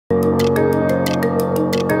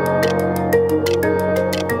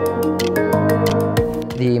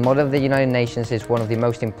Model of the United Nations is one of the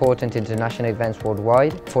most important international events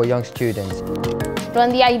worldwide for young students. When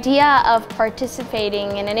the idea of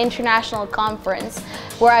participating in an international conference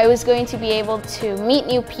where I was going to be able to meet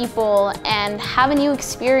new people and have a new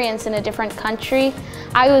experience in a different country,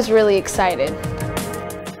 I was really excited.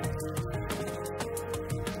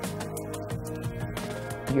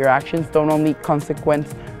 Your actions don't only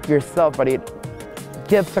consequence yourself, but it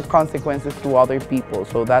gives the consequences to other people.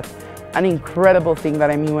 So that's an incredible thing that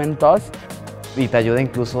MUN does. Y te ayuda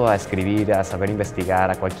incluso a escribir, a saber investigar,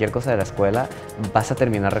 a cualquier cosa de la escuela, vas a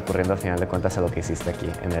terminar recurriendo al final de cuentas a lo que hiciste aquí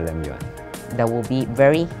en el MUN. That will be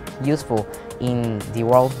very useful in the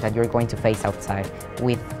world that you're going to face outside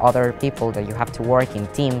with other people that you have to work in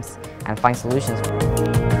teams and find solutions.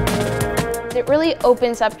 It really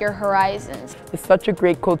opens up your horizons. It's such a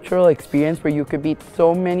great cultural experience where you could meet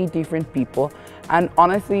so many different people and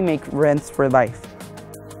honestly make friends for life.